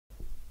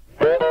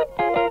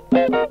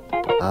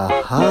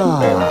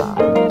Aha!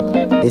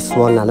 This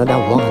one, another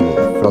one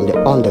from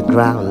the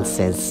underground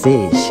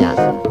sensation.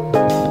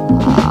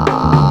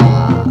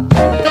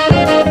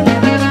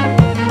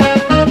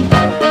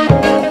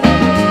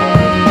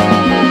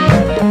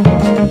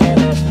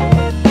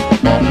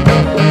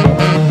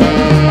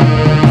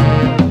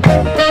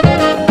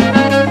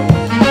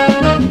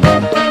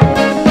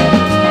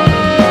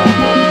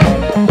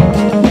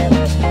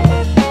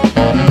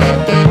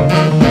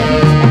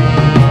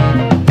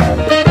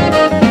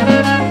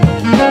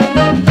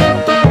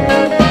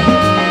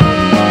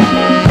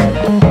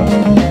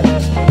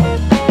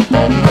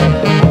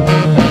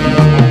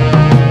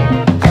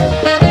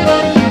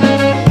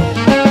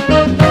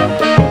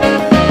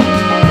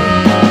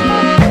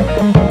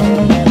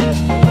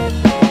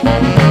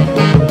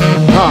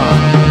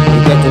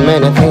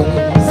 Many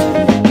things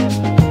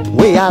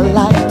we I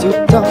like to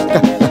talk.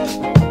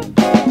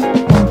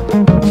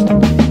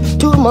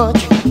 Too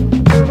much,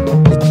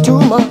 too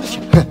much.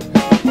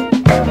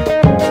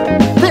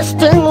 This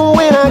thing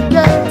when I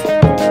get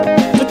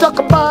to talk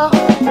about,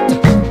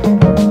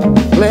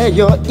 clear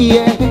your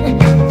ear,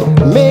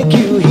 make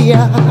you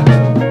hear.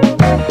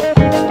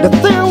 The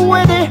thing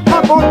when it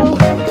happen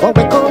for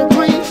the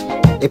country,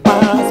 it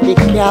pass, be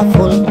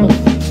careful,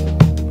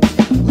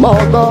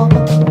 more God.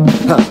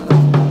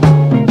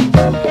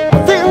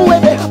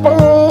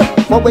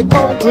 For we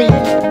country,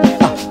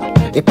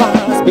 it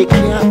pass, be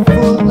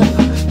careful.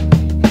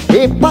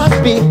 It pass,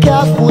 be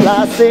careful,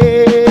 I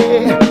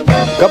say.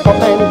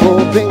 Government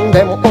go bring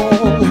them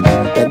home.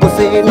 They go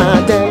say,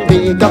 nah, them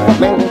the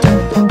government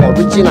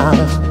original.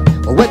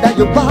 Whether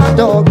you bad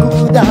or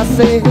good, I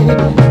say.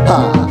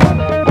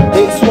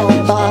 This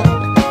one bad,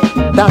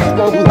 that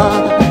one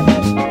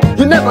bad.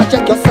 You never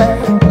check yourself.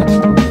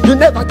 You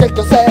never check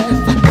yourself.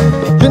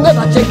 You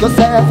never check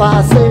yourself,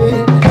 I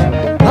say.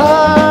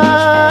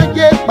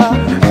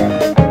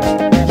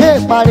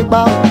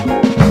 Pariwo,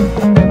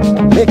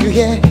 make you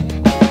hear,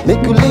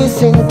 make you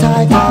listen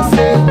tight, I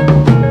say.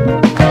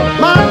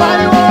 My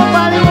Pariwo,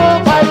 Pariwo,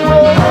 Pariwo,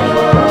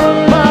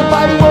 my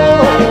Pariwo,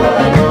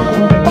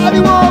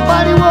 Pariwo,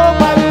 Pariwo,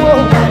 Pariwo,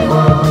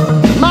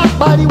 my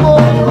Pariwo,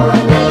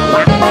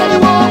 my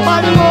Pariwo,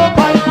 Pariwo,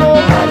 Pariwo,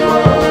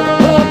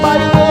 my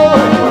Pariwo,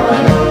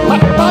 my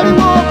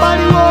Pariwo, Pariwo,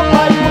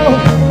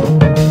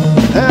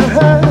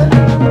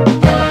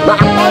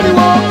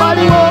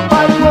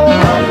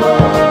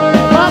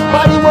 Pariwo, my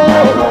Pariwo, Pariwo,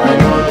 Pariwo.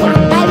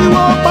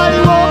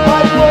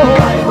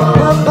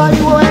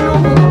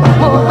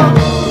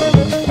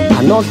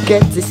 I not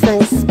get the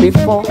sense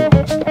before,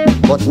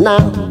 but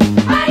now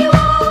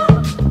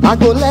I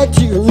go let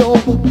you know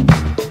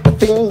the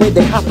thing where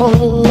they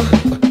happen.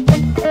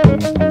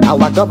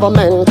 Our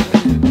government,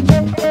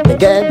 they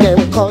get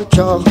them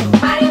culture.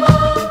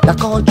 The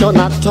culture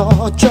not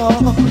torture.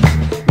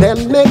 They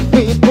make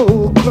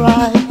people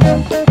cry.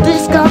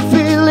 This kind of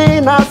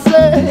feeling I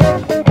say,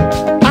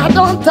 I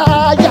don't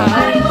tire.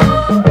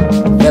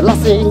 They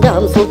sing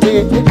I'm so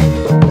dead.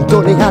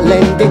 Tony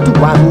Allen they do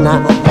one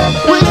now.